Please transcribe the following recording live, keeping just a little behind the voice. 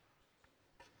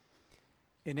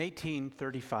In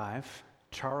 1835,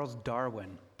 Charles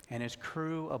Darwin and his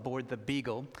crew aboard the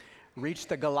Beagle reached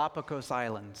the Galapagos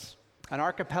Islands, an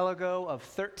archipelago of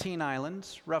 13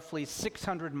 islands, roughly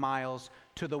 600 miles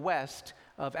to the west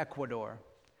of Ecuador.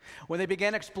 When they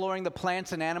began exploring the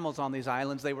plants and animals on these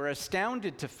islands, they were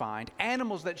astounded to find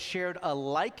animals that shared a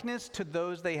likeness to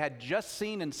those they had just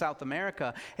seen in South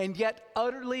America, and yet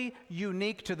utterly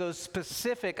unique to those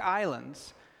specific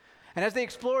islands. And as they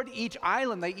explored each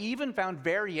island, they even found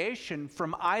variation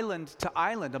from island to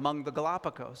island among the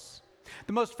Galapagos.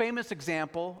 The most famous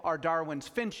example are Darwin's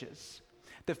finches.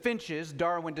 The finches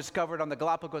Darwin discovered on the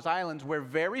Galapagos Islands were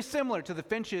very similar to the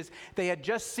finches they had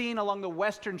just seen along the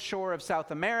western shore of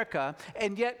South America,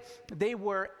 and yet they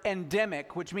were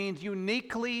endemic, which means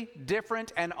uniquely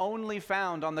different and only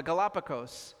found on the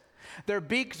Galapagos. Their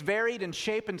beaks varied in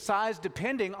shape and size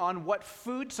depending on what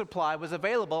food supply was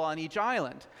available on each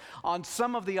island. On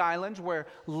some of the islands where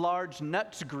large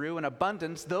nuts grew in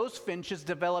abundance, those finches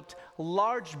developed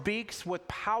large beaks with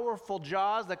powerful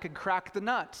jaws that could crack the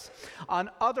nuts.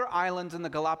 On other islands in the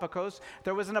Galapagos,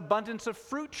 there was an abundance of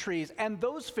fruit trees, and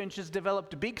those finches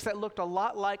developed beaks that looked a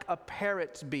lot like a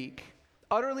parrot's beak.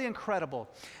 Utterly incredible.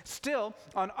 Still,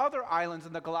 on other islands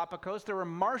in the Galapagos, there were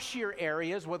marshier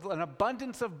areas with an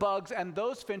abundance of bugs, and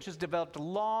those finches developed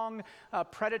long,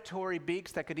 predatory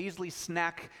beaks that could easily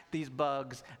snack these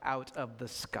bugs out of the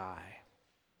sky.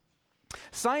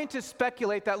 Scientists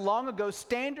speculate that long ago,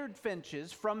 standard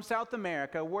finches from South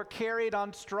America were carried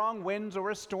on strong winds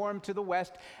or a storm to the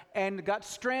west and got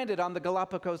stranded on the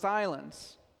Galapagos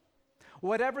Islands.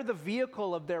 Whatever the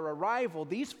vehicle of their arrival,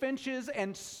 these finches,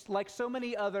 and like so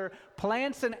many other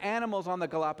plants and animals on the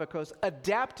Galapagos,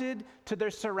 adapted to their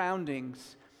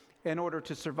surroundings in order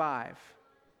to survive.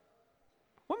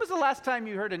 When was the last time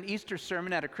you heard an Easter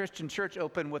sermon at a Christian church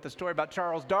open with a story about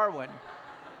Charles Darwin?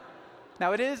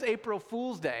 Now, it is April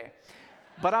Fool's Day,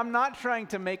 but I'm not trying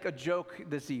to make a joke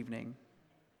this evening.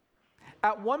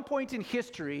 At one point in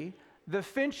history, the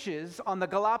finches on the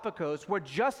Galapagos were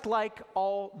just like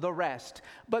all the rest.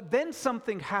 But then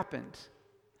something happened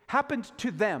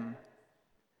to them.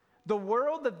 The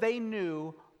world that they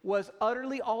knew was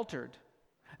utterly altered.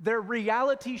 Their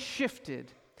reality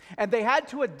shifted, and they had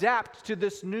to adapt to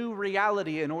this new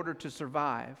reality in order to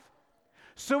survive.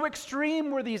 So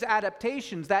extreme were these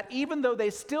adaptations that even though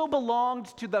they still belonged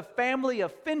to the family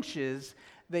of finches,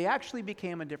 they actually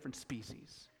became a different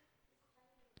species.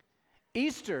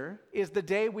 Easter is the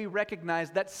day we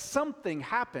recognize that something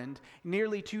happened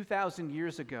nearly 2,000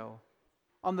 years ago,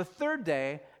 on the third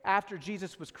day after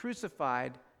Jesus was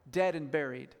crucified, dead, and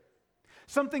buried.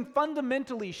 Something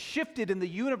fundamentally shifted in the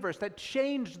universe that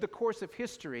changed the course of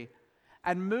history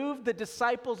and moved the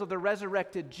disciples of the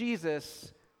resurrected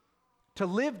Jesus to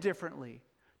live differently,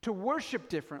 to worship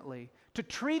differently, to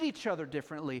treat each other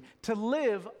differently, to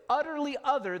live utterly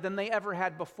other than they ever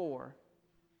had before.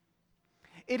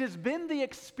 It has been the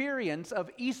experience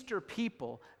of Easter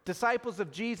people, disciples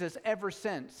of Jesus, ever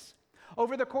since.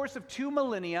 Over the course of 2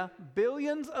 millennia,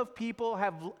 billions of people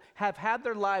have had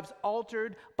their lives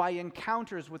altered by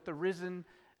encounters with the risen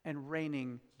and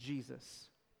reigning Jesus.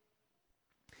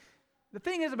 The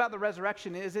thing is about the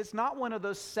resurrection is it's not one of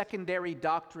those secondary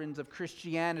doctrines of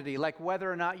Christianity, like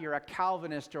whether or not you're a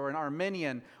Calvinist or an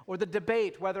Arminian, or the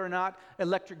debate whether or not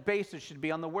electric basses should be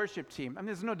on the worship team. I mean,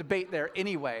 there's no debate there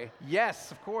anyway.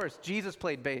 Yes, of course, Jesus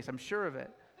played bass, I'm sure of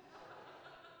it.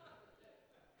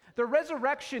 The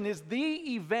resurrection is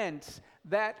the event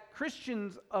that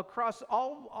Christians across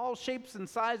all shapes and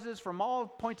sizes, from all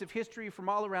points of history, from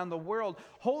all around the world,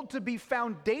 hold to be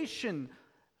foundational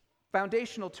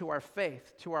to our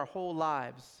faith, to our whole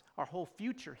lives. Our whole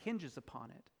future hinges upon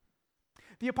it.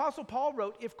 The Apostle Paul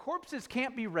wrote, if corpses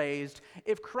can't be raised,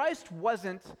 if Christ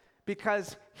wasn't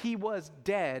because he was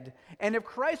dead, and if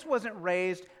Christ wasn't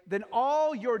raised, then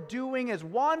all you're doing is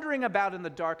wandering about in the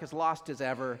dark as lost as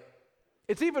ever.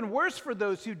 It's even worse for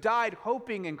those who died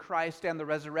hoping in Christ and the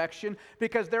resurrection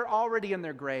because they're already in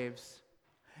their graves.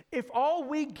 If all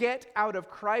we get out of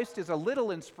Christ is a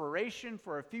little inspiration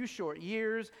for a few short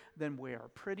years, then we are a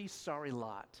pretty sorry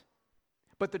lot.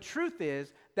 But the truth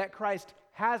is that Christ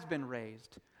has been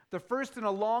raised, the first in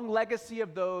a long legacy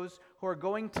of those who are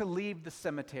going to leave the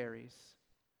cemeteries.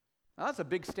 Now, that's a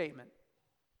big statement.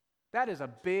 That is a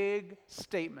big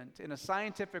statement in a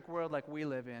scientific world like we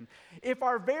live in. If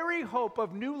our very hope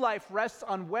of new life rests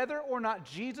on whether or not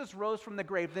Jesus rose from the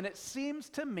grave, then it seems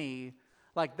to me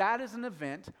like that is an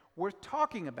event worth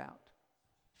talking about.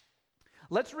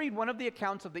 Let's read one of the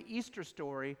accounts of the Easter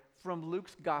story from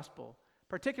Luke's Gospel,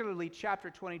 particularly chapter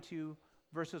 22,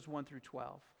 verses 1 through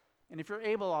 12. And if you're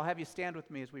able, I'll have you stand with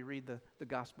me as we read the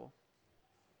Gospel.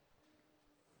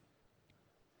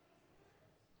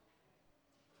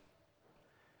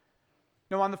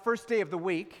 Now, on the first day of the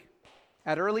week,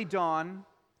 at early dawn,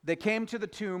 they came to the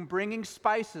tomb bringing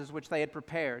spices which they had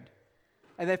prepared.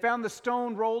 And they found the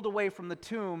stone rolled away from the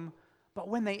tomb, but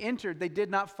when they entered, they did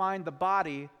not find the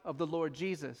body of the Lord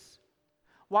Jesus.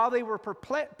 While they were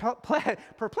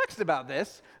perplexed about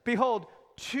this, behold,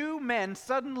 two men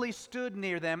suddenly stood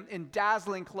near them in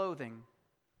dazzling clothing.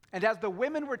 And as the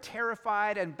women were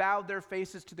terrified and bowed their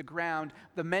faces to the ground,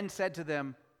 the men said to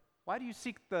them, "Why do you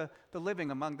seek the living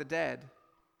among the dead?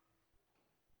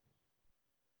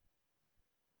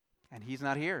 And he's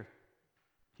not here.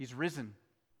 He's risen.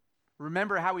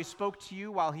 Remember how he spoke to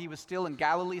you while he was still in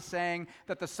Galilee, saying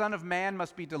that the Son of Man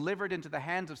must be delivered into the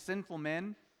hands of sinful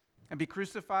men and be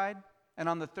crucified, and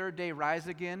on the third day rise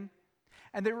again?"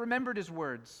 And they remembered his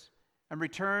words and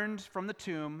returned from the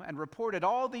tomb and reported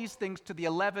all these things to the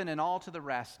 11 and all to the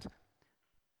rest.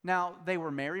 Now they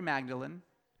were Mary Magdalene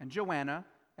and Joanna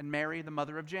and Mary, the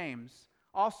mother of James.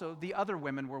 Also the other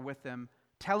women were with them,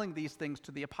 telling these things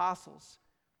to the apostles.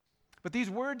 But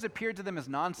these words appeared to them as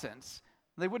nonsense.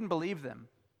 They wouldn't believe them.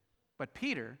 But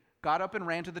Peter got up and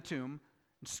ran to the tomb,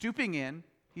 and stooping in,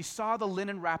 he saw the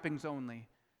linen wrappings only,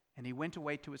 and he went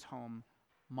away to his home,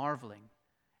 marveling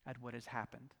at what has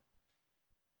happened.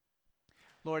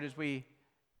 Lord, as we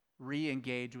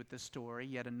re-engage with this story,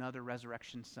 yet another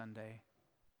Resurrection Sunday,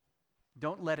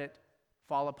 don't let it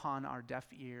fall upon our deaf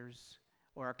ears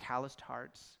or our calloused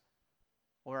hearts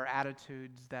or our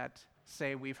attitudes that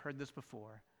say we've heard this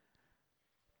before.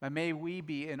 But may we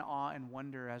be in awe and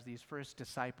wonder as these first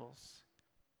disciples.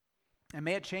 And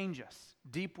may it change us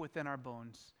deep within our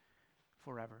bones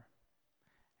forever.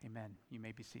 Amen. You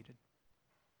may be seated.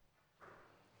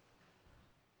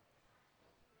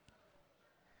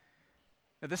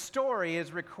 Now, this story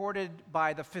is recorded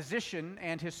by the physician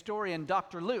and historian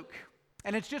Dr. Luke.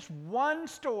 And it's just one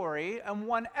story and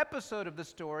one episode of the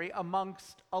story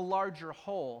amongst a larger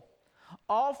whole.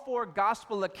 All four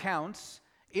gospel accounts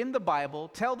in the Bible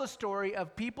tell the story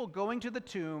of people going to the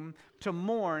tomb to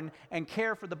mourn and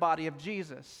care for the body of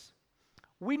Jesus.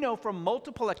 We know from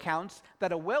multiple accounts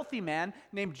that a wealthy man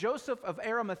named Joseph of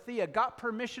Arimathea got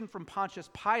permission from Pontius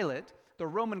Pilate, the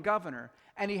Roman governor,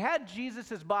 and he had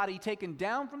Jesus' body taken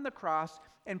down from the cross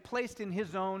and placed in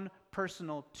his own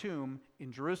personal tomb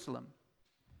in Jerusalem.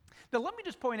 Now, let me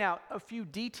just point out a few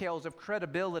details of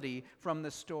credibility from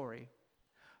this story.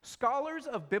 Scholars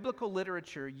of biblical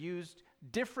literature used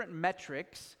different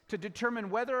metrics to determine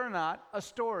whether or not a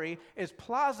story is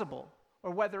plausible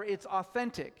or whether it's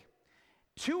authentic.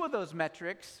 Two of those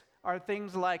metrics are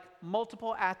things like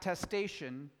multiple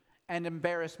attestation and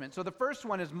embarrassment. So the first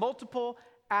one is multiple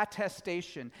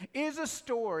attestation. Is a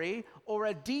story or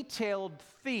a detailed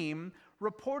theme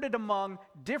reported among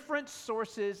different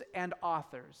sources and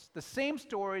authors? The same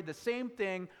story, the same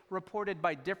thing, reported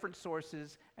by different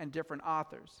sources and different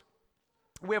authors.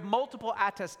 We have multiple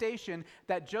attestation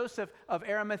that Joseph of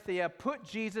Arimathea put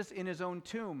Jesus in his own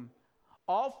tomb.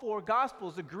 All four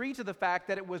Gospels agree to the fact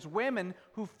that it was women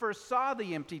who first saw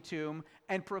the empty tomb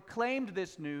and proclaimed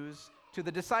this news to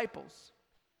the disciples.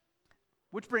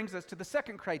 Which brings us to the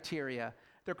second criteria,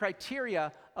 the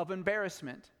criteria of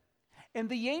embarrassment. In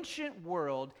the ancient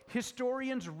world,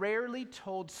 historians rarely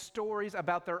told stories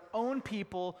about their own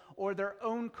people or their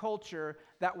own culture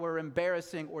that were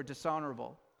embarrassing or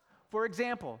dishonorable. For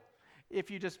example, if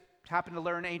you just happen to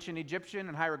learn ancient Egyptian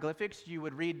and hieroglyphics, you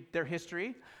would read their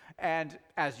history, and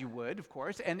as you would, of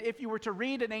course, and if you were to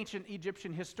read an ancient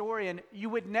Egyptian historian, you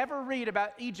would never read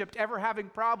about Egypt ever having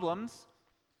problems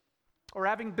or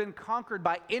having been conquered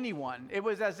by anyone. It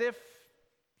was as if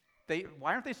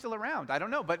why aren't they still around? I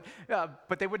don't know, but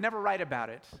they would never write about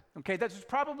it. Okay, that's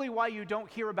probably why you don't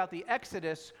hear about the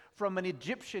Exodus from an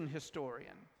Egyptian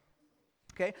historian.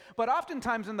 Okay, but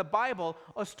oftentimes in the Bible,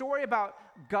 a story about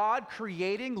God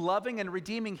creating, loving, and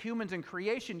redeeming humans in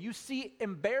creation, you see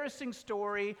embarrassing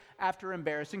story after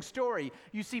embarrassing story.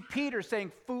 You see Peter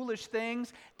saying foolish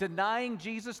things, denying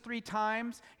Jesus 3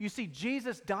 times. You see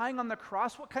Jesus dying on the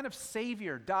cross. What kind of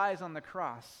Savior dies on the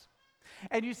cross?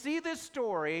 And you see this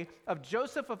story of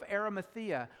Joseph of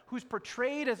Arimathea, who's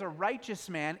portrayed as a righteous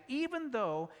man, even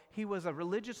though he was a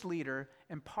religious leader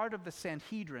and part of the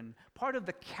Sanhedrin, part of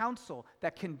the council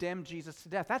that condemned Jesus to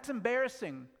death. That's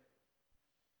embarrassing.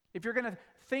 If you're going to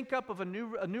think up of a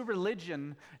new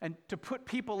religion and to put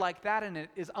people like that in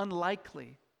it is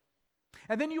unlikely.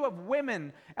 And then you have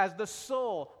women as the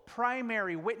sole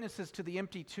primary witnesses to the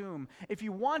empty tomb. If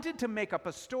you wanted to make up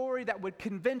a story that would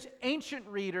convince ancient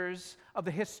readers of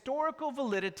the historical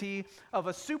validity of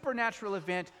a supernatural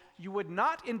event, you would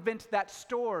not invent that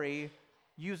story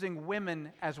using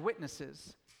women as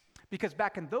witnesses. Because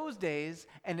back in those days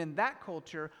and in that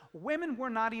culture, women were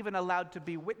not even allowed to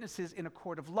be witnesses in a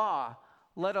court of law,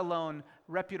 let alone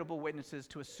reputable witnesses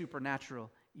to a supernatural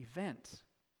event.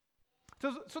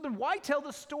 So then why tell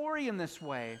the story in this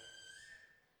way?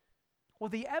 Well,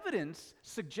 the evidence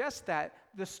suggests that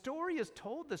the story is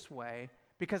told this way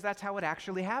because that's how it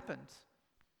actually happened.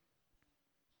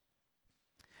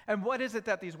 And what is it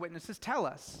that these witnesses tell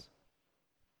us?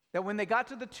 That when they got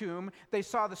to the tomb, they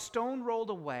saw the stone rolled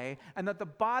away and that the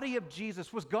body of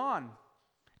Jesus was gone.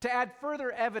 To add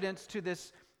further evidence to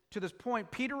this point,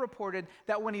 Peter reported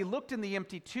that when he looked in the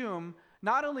empty tomb,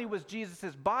 not only was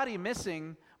Jesus' body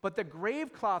missing, but the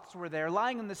grave cloths were there,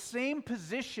 lying in the same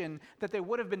position that they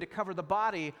would have been to cover the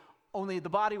body, only the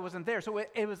body wasn't there. So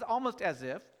it was almost as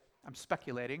if, I'm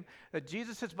speculating, that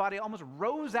Jesus' body almost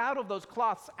rose out of those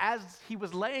cloths as he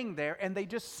was laying there, and they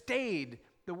just stayed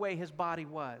the way his body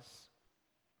was.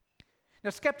 Now,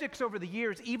 skeptics over the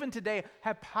years, even today,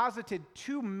 have posited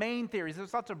two main theories.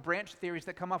 There's lots of branch theories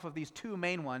that come off of these two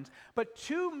main ones, but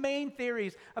two main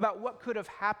theories about what could have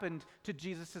happened to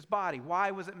Jesus' body.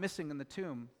 Why was it missing in the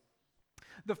tomb?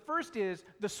 The first is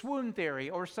the swoon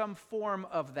theory, or some form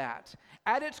of that.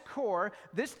 At its core,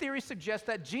 this theory suggests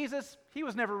that Jesus, he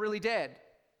was never really dead,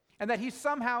 and that he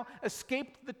somehow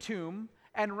escaped the tomb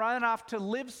and ran off to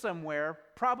live somewhere,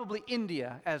 probably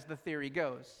India, as the theory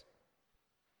goes.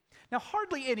 Now,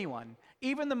 hardly anyone,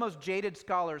 even the most jaded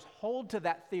scholars, hold to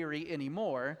that theory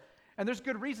anymore, and there's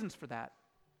good reasons for that.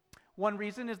 One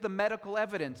reason is the medical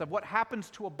evidence of what happens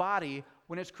to a body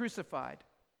when it's crucified.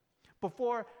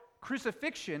 Before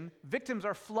crucifixion, victims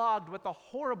are flogged with a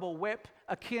horrible whip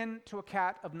akin to a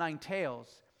cat of 9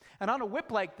 tails. And on a whip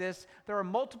like this, there are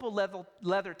multiple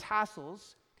leather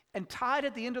tassels, and tied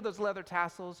at the end of those leather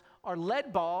tassels are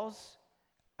lead balls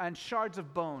and shards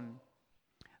of bone.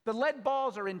 The lead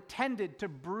balls are intended to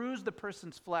bruise the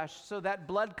person's flesh so that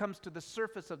blood comes to the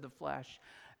surface of the flesh.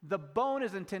 The bone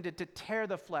is intended to tear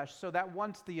the flesh so that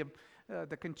once the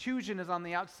contusion is on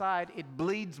the outside, it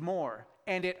bleeds more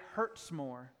and it hurts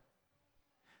more.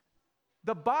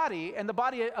 The body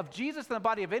of Jesus and the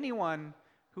body of anyone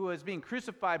who is being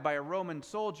crucified by a Roman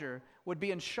soldier would be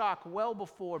in shock well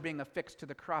before being affixed to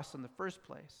the cross in the first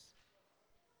place.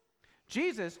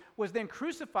 Jesus was then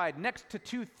crucified next to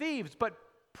 2 thieves, but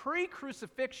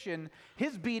pre-crucifixion,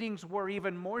 his beatings were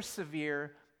even more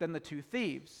severe than the 2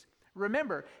 thieves.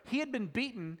 Remember, he had been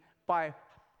beaten by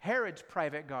Herod's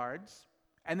private guards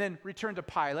and then returned to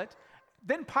Pilate.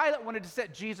 Then Pilate wanted to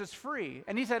set Jesus free,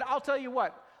 and he said, I'll tell you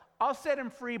what, I'll set him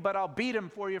free, but I'll beat him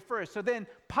for you first. So then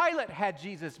Pilate had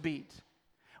Jesus beat.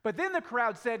 But then the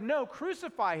crowd said, no,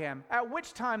 crucify him. At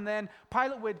which time then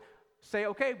Pilate would say,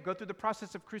 okay, go through the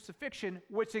process of crucifixion,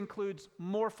 which includes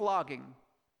more flogging.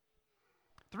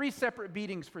 3 separate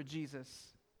beatings for Jesus.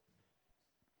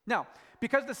 Now,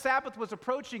 because the Sabbath was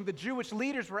approaching, the Jewish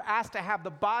leaders were asked to have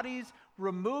the bodies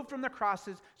removed from the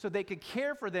crosses so they could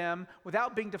care for them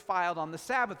without being defiled on the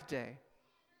Sabbath day.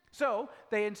 So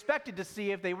they inspected to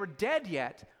see if they were dead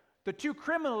yet. The 2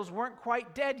 criminals weren't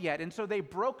quite dead yet, and so they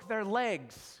broke their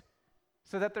legs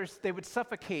so that they would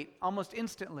suffocate almost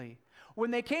instantly.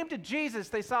 When they came to Jesus,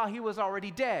 they saw he was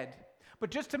already dead. But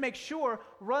just to make sure,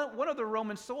 one of the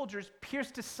Roman soldiers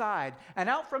pierced his side, and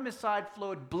out from his side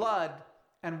flowed blood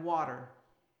and water.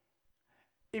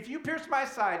 If you pierced my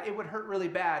side, it would hurt really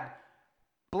bad.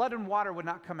 Blood and water would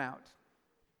not come out.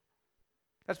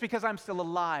 That's because I'm still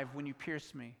alive when you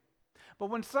pierce me. But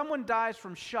when someone dies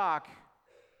from shock,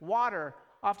 water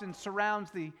often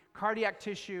surrounds the cardiac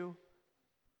tissue.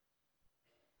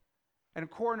 And a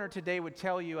coroner today would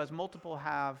tell you, as multiple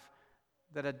have,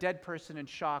 that a dead person in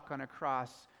shock on a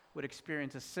cross would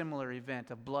experience a similar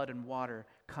event of blood and water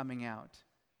coming out.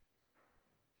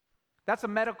 That's a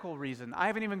medical reason. I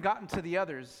haven't even gotten to the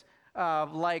others,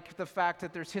 like the fact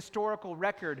that there's historical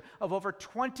record of over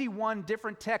 21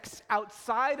 different texts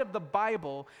outside of the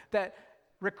Bible that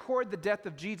record the death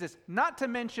of Jesus, not to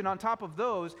mention, on top of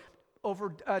those,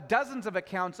 over dozens of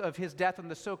accounts of his death in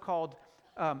the so-called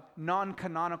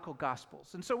non-canonical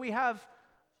Gospels. And so we have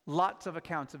lots of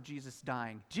accounts of Jesus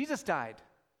dying. Jesus died.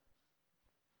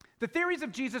 The theories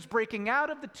of Jesus breaking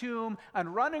out of the tomb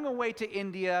and running away to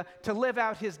India to live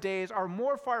out his days are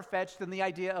more far-fetched than the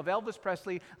idea of Elvis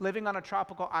Presley living on a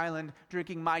tropical island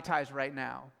drinking Mai Tais right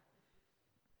now.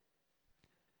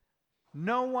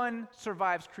 No one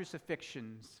survives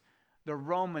crucifixions. The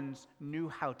Romans knew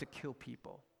how to kill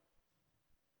people.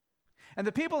 And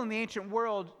the people in the ancient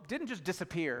world didn't just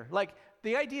disappear. Like,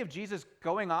 the idea of Jesus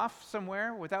going off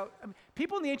somewhere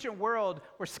people in the ancient world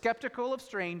were skeptical of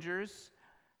strangers,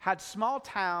 had small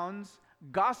towns,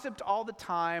 gossiped all the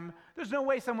time. There's no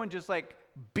way someone just like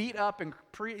beat up and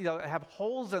have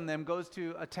holes in them goes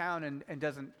to a town and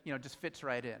doesn't, just fits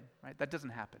right in, right? That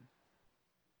doesn't happen.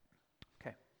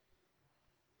 Okay.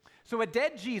 So a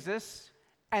dead Jesus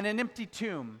and an empty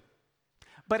tomb.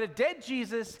 But a dead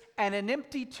Jesus and an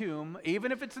empty tomb,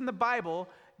 even if it's in the Bible,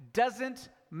 doesn't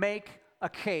make a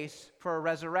case for a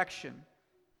resurrection.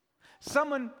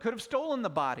 Someone could have stolen the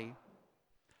body.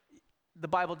 The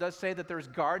Bible does say that there's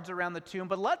guards around the tomb,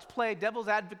 but let's play devil's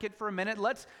advocate for a minute.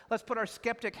 Let's put our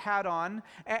skeptic hat on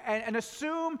and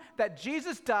assume that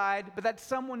Jesus died, but that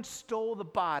someone stole the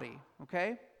body,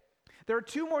 okay? There are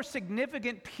two more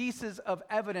significant pieces of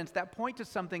evidence that point to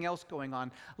something else going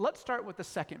on. Let's start with the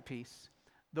second piece,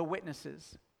 the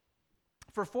witnesses.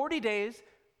 For 40 days,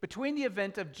 between the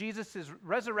event of Jesus'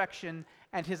 resurrection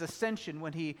and his ascension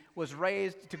when he was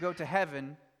raised to go to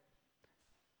heaven,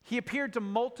 he appeared to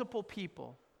multiple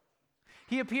people.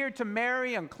 He appeared to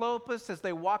Mary and Clopas as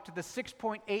they walked the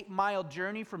 6.8-mile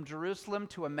journey from Jerusalem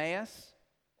to Emmaus.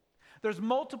 There's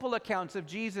multiple accounts of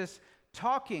Jesus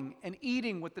talking and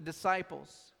eating with the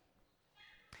disciples.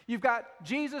 You've got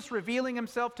Jesus revealing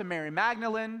himself to Mary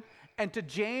Magdalene and to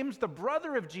James, the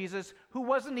brother of Jesus, who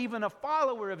wasn't even a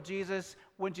follower of Jesus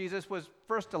when Jesus was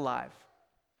first alive.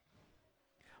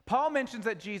 Paul mentions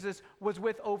that Jesus was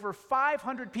with over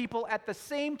 500 people at the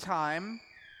same time,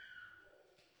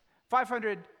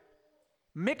 500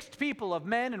 mixed people of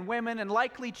men and women and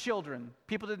likely children.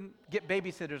 People didn't get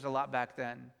babysitters a lot back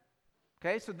then.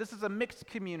 Okay, so this is a mixed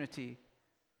community.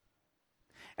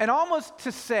 And almost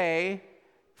to say,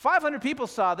 500 people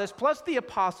saw this, plus the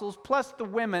apostles, plus the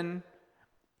women.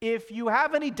 If you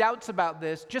have any doubts about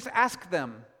this, just ask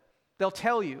them. They'll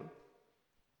tell you.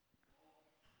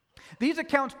 These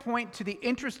accounts point to the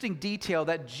interesting detail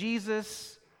that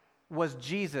Jesus was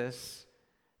Jesus,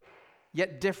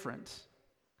 yet different.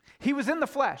 He was in the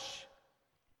flesh.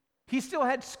 He still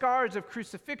had scars of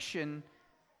crucifixion,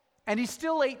 and he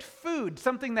still ate food,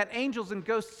 something that angels and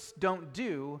ghosts don't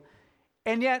do,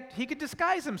 and yet he could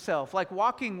disguise himself, like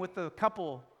walking with the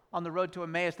couple on the road to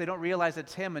Emmaus. They don't realize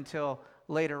it's him until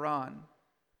later on.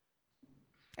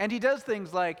 And he does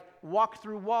things like walk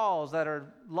through walls that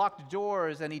are locked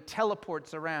doors, and he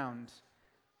teleports around.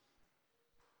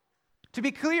 To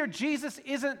be clear, Jesus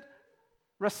isn't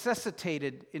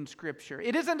resuscitated in Scripture.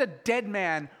 It isn't a dead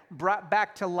man brought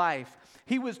back to life.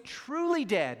 He was truly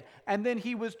dead, and then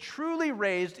he was truly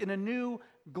raised in a new,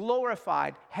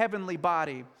 glorified, heavenly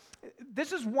body.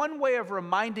 This is one way of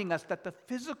reminding us that the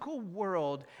physical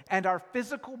world and our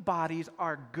physical bodies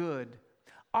are good.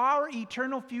 Our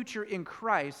eternal future in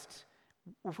Christ,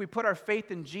 if we put our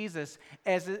faith in Jesus,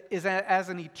 as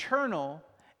an eternal,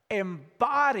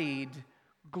 embodied,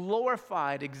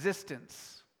 glorified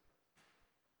existence.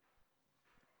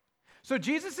 So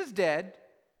Jesus is dead,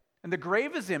 and the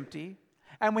grave is empty,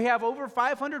 and we have over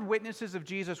 500 witnesses of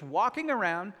Jesus walking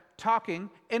around, talking,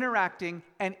 interacting,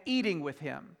 and eating with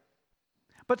him.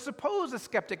 But suppose, a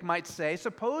skeptic might say,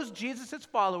 suppose Jesus'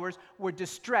 followers were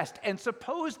distressed, and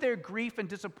suppose their grief and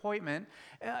disappointment,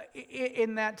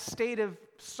 in that state of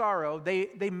sorrow,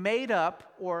 they made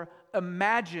up or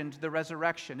imagined the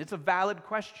resurrection. It's a valid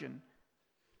question.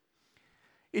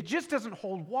 It just doesn't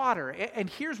hold water, and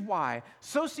here's why.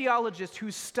 Sociologists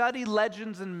who study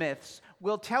legends and myths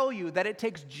will tell you that it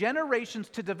takes generations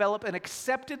to develop an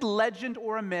accepted legend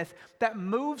or a myth that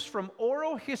moves from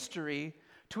oral history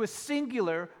to a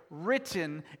singular,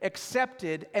 written,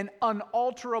 accepted, and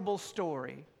unalterable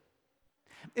story.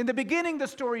 In the beginning, the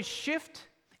stories shift,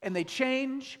 and they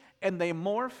change, and they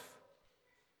morph.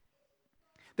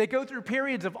 They go through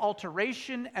periods of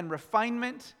alteration and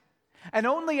refinement, and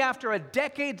only after a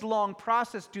decades-long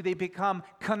process do they become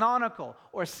canonical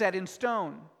or set in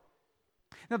stone.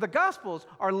 Now, the Gospels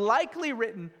are likely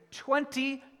written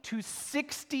 20 to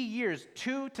 60 years,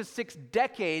 2 to 6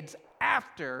 decades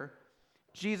after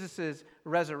Jesus'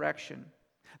 resurrection.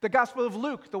 The Gospel of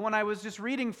Luke, the one I was just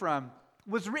reading from,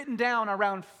 was written down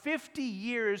around 50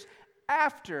 years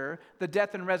after the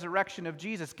death and resurrection of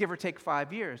Jesus, give or take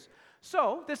 5 years.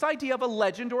 So, this idea of a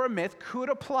legend or a myth could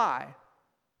apply,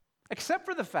 except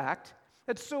for the fact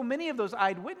that so many of those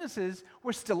eyewitnesses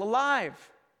were still alive.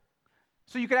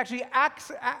 So you could actually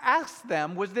ask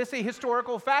them, was this a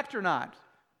historical fact or not?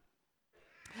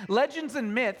 Legends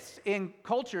and myths in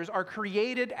cultures are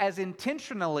created as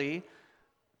intentionally,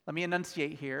 let me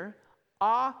enunciate here,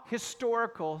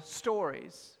 ahistorical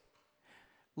stories.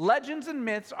 Legends and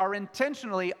myths are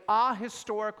intentionally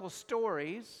ahistorical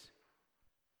stories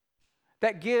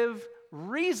that give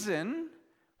reason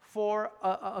for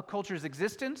a culture's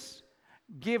existence,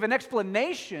 give an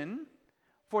explanation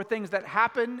for things that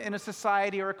happen in a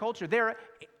society or a culture.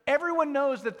 Everyone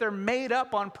knows that they're made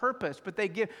up on purpose, but they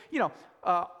give, you've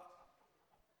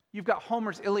got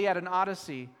Homer's Iliad and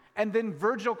Odyssey, and then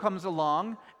Virgil comes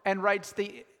along and writes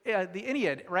the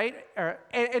Aeneid, right?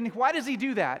 And why does he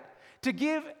do that? To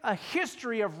give a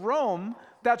history of Rome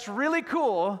that's really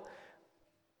cool,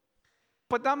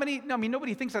 but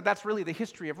nobody thinks that that's really the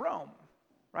history of Rome,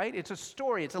 right? It's a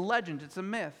story, it's a legend, it's a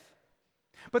myth.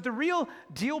 But the real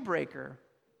deal breaker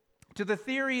to the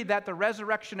theory that the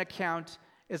resurrection account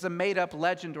is a made-up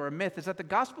legend or a myth is that the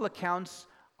gospel accounts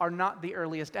are not the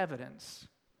earliest evidence.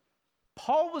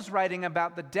 Paul was writing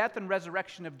about the death and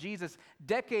resurrection of Jesus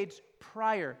decades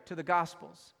prior to the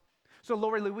Gospels. So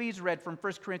Lori Louise read from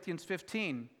 1 Corinthians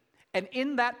 15. And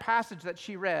in that passage that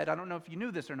she read, I don't know if you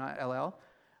knew this or not, LL,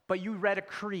 but you read a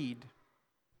creed.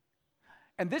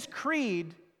 And this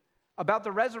creed about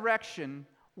the resurrection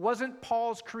wasn't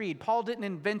Paul's creed. Paul didn't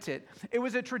invent it. It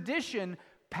was a tradition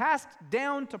passed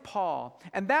down to Paul.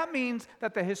 And that means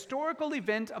that the historical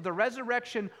event of the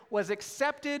resurrection was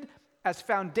accepted as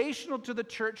foundational to the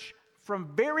church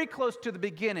from very close to the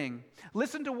beginning.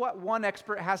 Listen to what one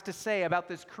expert has to say about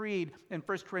this creed in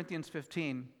 1 Corinthians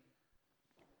 15.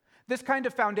 This kind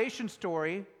of foundation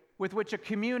story with which a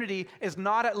community is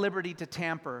not at liberty to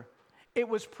tamper. It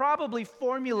was probably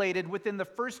formulated within the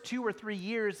first 2 or 3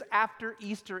 years after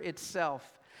Easter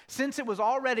itself, since it was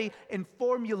already in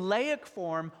formulaic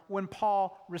form when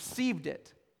Paul received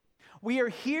it. We are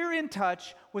here in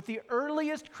touch with the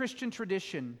earliest Christian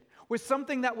tradition, with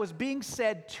something that was being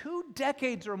said 2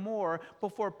 decades or more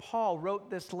before Paul wrote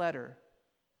this letter.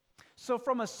 So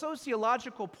from a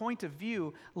sociological point of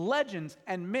view, legends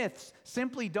and myths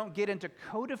simply don't get into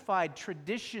codified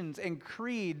traditions and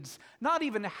creeds, not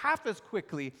even half as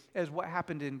quickly as what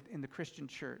happened in the Christian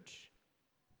church.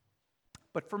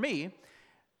 But for me,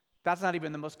 that's not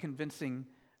even the most convincing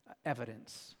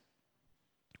evidence.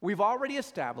 We've already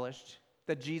established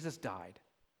that Jesus died.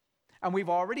 And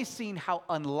we've already seen how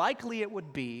unlikely it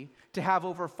would be to have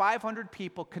over 500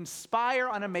 people conspire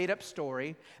on a made-up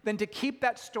story, then to keep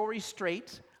that story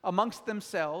straight amongst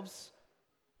themselves,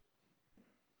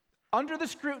 under the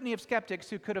scrutiny of skeptics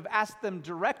who could have asked them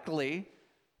directly,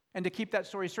 and to keep that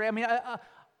story straight. I mean,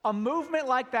 a movement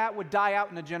like that would die out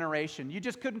in a generation. You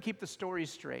just couldn't keep the story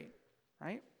straight,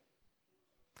 right?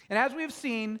 And as we've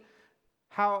seen,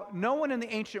 how no one in the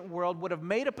ancient world would have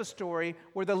made up a story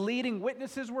where the leading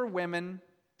witnesses were women.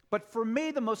 But for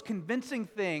me, the most convincing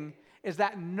thing is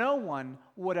that no one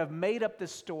would have made up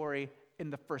this story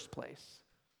in the first place.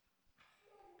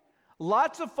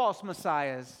 Lots of false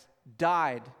messiahs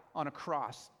died on a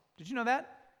cross. Did you know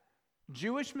that?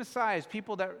 Jewish messiahs,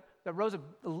 people that rose up,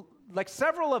 like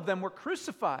several of them were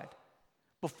crucified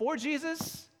before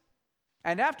Jesus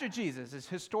and after Jesus. It's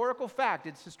historical fact.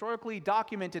 It's historically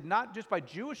documented not just by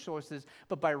Jewish sources,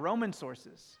 but by Roman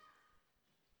sources.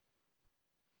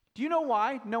 Do you know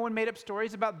why no one made up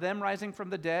stories about them rising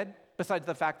from the dead, besides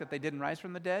the fact that they didn't rise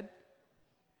from the dead?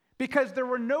 Because there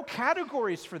were no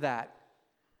categories for that.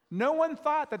 No one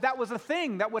thought that that was a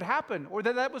thing that would happen, or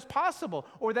that that was possible,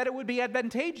 or that it would be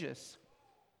advantageous.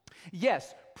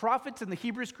 Yes, prophets in the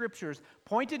Hebrew Scriptures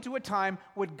pointed to a time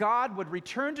when God would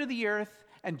return to the earth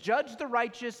and judge the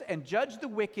righteous and judge the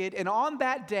wicked. And on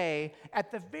that day,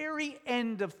 at the very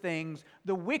end of things,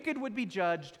 the wicked would be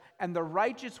judged and the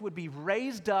righteous would be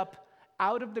raised up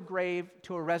out of the grave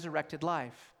to a resurrected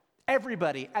life.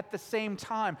 Everybody at the same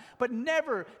time. But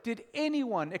never did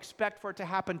anyone expect for it to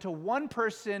happen to one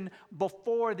person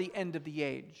before the end of the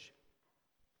age.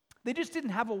 They just didn't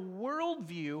have a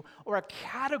worldview or a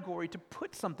category to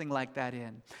put something like that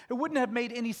in. It wouldn't have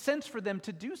made any sense for them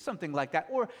to do something like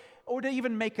that or to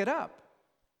even make it up.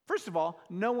 First of all,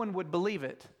 no one would believe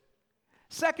it.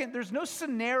 Second, there's no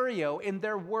scenario in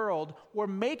their world where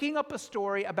making up a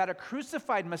story about a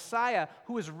crucified Messiah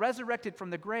who is resurrected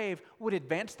from the grave would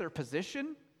advance their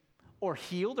position or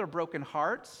heal their broken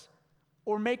hearts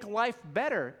or make life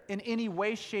better in any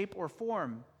way, shape, or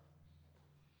form.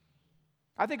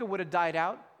 I think it would have died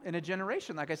out in a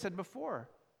generation, like I said before.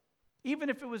 Even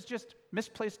if it was just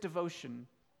misplaced devotion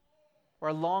or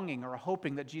a longing or a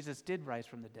hoping that Jesus did rise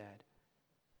from the dead.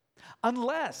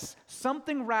 Unless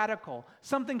something radical,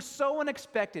 something so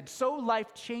unexpected, so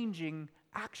life-changing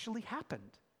actually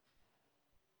happened.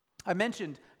 I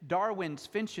mentioned Darwin's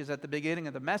finches at the beginning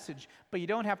of the message, but you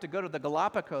don't have to go to the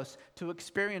Galapagos to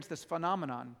experience this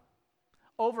phenomenon.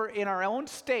 Over in our own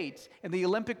state, in the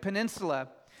Olympic Peninsula,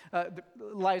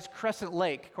 lies Crescent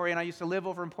Lake. Corey and I used to live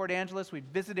over in Port Angeles.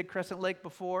 We'd visited Crescent Lake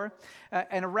before.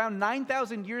 And around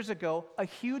 9,000 years ago, a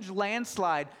huge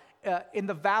landslide in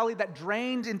the valley that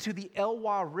drained into the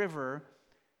Elwha River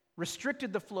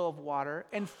restricted the flow of water,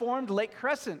 and formed Lake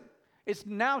Crescent.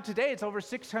 Today, it's over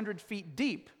 600 feet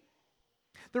deep.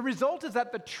 The result is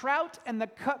that the trout and the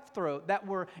cutthroat that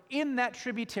were in that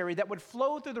tributary that would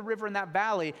flow through the river in that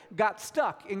valley got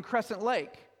stuck in Crescent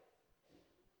Lake.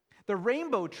 The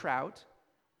rainbow trout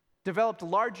developed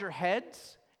larger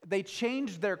heads. They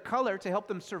changed their color to help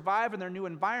them survive in their new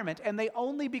environment, and they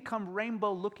only become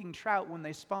rainbow-looking trout when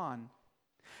they spawn.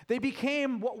 They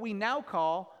became what we now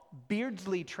call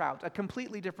Beardsley trout, a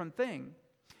completely different thing.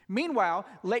 Meanwhile,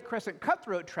 Lake Crescent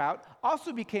cutthroat trout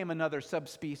also became another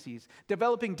subspecies,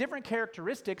 developing different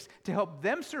characteristics to help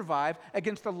them survive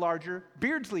against the larger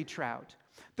Beardsley trout.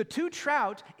 The two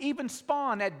trout even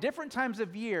spawn at different times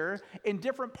of year in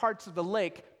different parts of the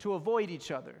lake to avoid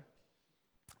each other.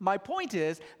 My point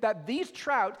is that these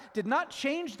trout did not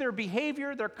change their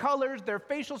behavior, their colors, their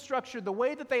facial structure, the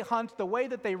way that they hunt, the way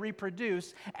that they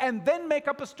reproduce, and then make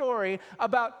up a story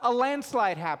about a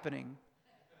landslide happening.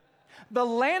 The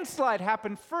landslide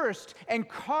happened first and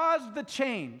caused the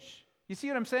change. You see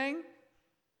what I'm saying?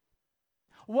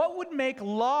 What would make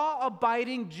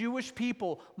law-abiding Jewish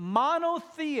people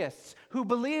monotheists who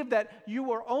believed that you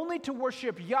were only to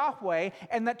worship Yahweh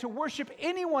and that to worship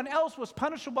anyone else was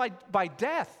punishable by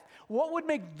death? What would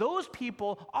make those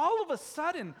people all of a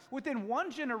sudden, within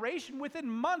one generation, within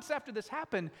months after this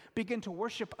happened, begin to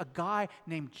worship a guy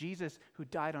named Jesus who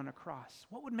died on a cross?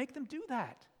 What would make them do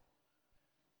that?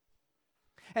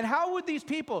 And how would these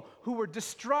people who were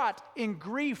distraught, in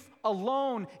grief,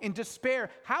 alone, in despair,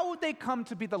 how would they come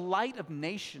to be the light of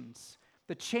nations,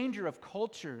 the changer of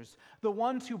cultures, the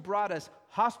ones who brought us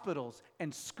hospitals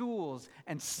and schools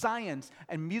and science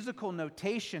and musical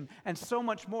notation and so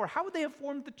much more? How would they have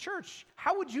formed the church?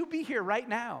 How would you be here right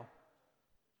now?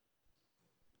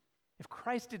 If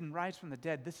Christ didn't rise from the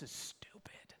dead, this is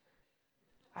stupid.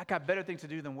 I got better things to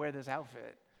do than wear this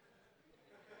outfit.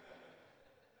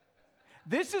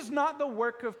 This is not the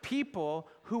work of people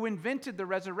who invented the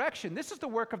resurrection. This is the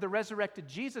work of the resurrected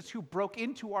Jesus who broke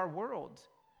into our world.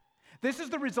 This is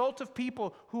the result of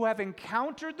people who have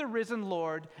encountered the risen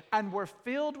Lord and were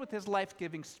filled with his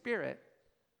life-giving Spirit.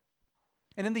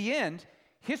 And in the end,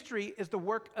 history is the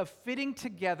work of fitting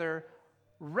together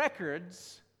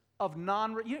records of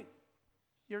you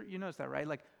notice that, right?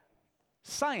 Like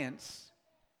science,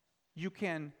 you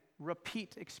can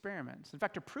repeat experiments. In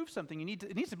fact, to prove something,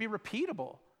 it needs to be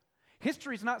repeatable.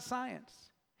 History is not science.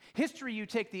 History, you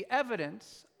take the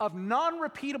evidence of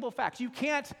non-repeatable facts. You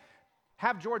can't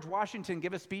have George Washington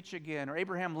give a speech again or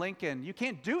Abraham Lincoln. You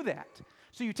can't do that.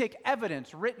 So you take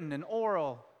evidence, written and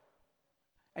oral,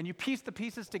 and you piece the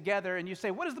pieces together and you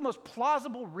say, what is the most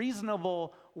plausible,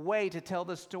 reasonable way to tell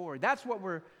this story? That's what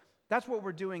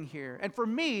we're doing here. And for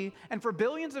me, and for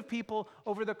billions of people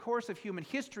over the course of human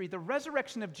history, the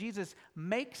resurrection of Jesus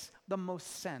makes the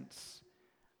most sense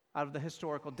out of the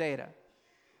historical data.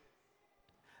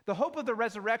 The hope of the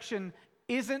resurrection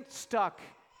isn't stuck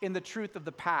in the truth of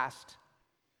the past.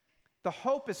 The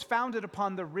hope is founded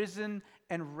upon the risen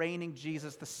and reigning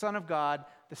Jesus, the Son of God,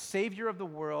 the Savior of the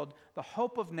world, the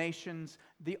hope of nations,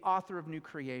 the author of new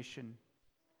creation.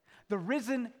 The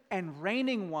risen and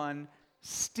reigning one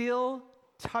still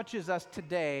touches us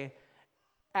today.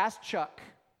 Ask Chuck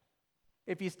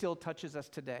if he still touches us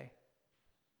today.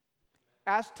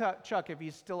 Ask Chuck if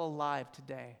he's still alive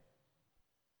today.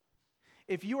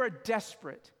 If you are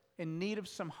desperate, in need of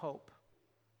some hope,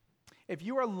 if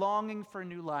you are longing for a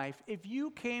new life, if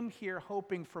you came here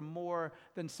hoping for more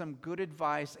than some good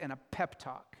advice and a pep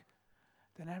talk,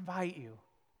 then I invite you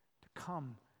to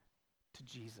come to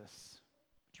Jesus.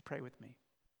 Would you pray with me?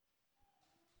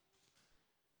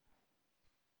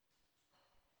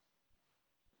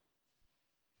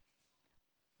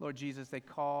 Lord Jesus, they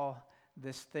call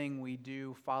this thing we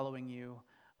do following you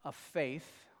a faith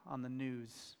on the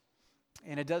news.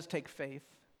 And it does take faith.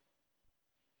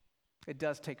 It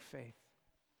does take faith.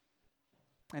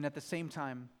 And at the same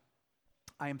time,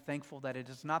 I am thankful that it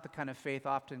is not the kind of faith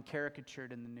often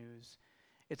caricatured in the news.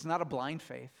 It's not a blind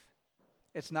faith.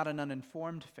 It's not an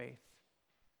uninformed faith.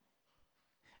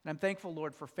 And I'm thankful,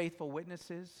 Lord, for faithful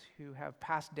witnesses who have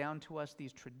passed down to us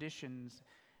these traditions,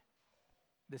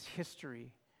 this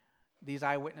history, these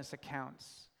eyewitness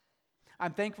accounts.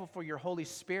 I'm thankful for your Holy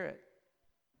Spirit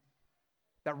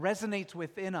that resonates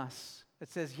within us, that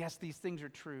says, yes, these things are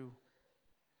true.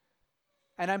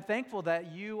 And I'm thankful that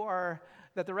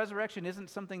that the resurrection isn't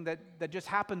something that just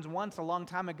happens once a long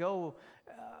time ago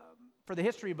for the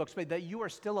history books, but that you are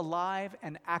still alive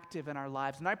and active in our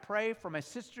lives. And I pray for my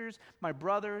sisters, my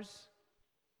brothers,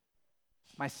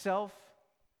 myself,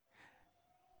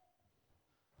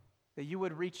 that you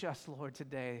would reach us, Lord,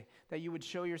 today, that you would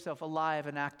show yourself alive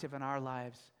and active in our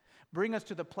lives, Bring us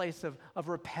to the place of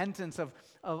repentance,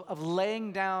 of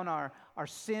laying down our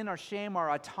sin, our shame,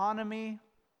 our autonomy,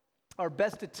 our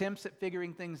best attempts at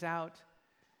figuring things out.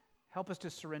 Help us to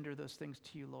surrender those things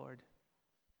to you, Lord,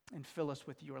 and fill us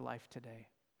with your life today.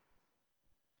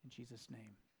 In Jesus'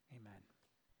 name, amen.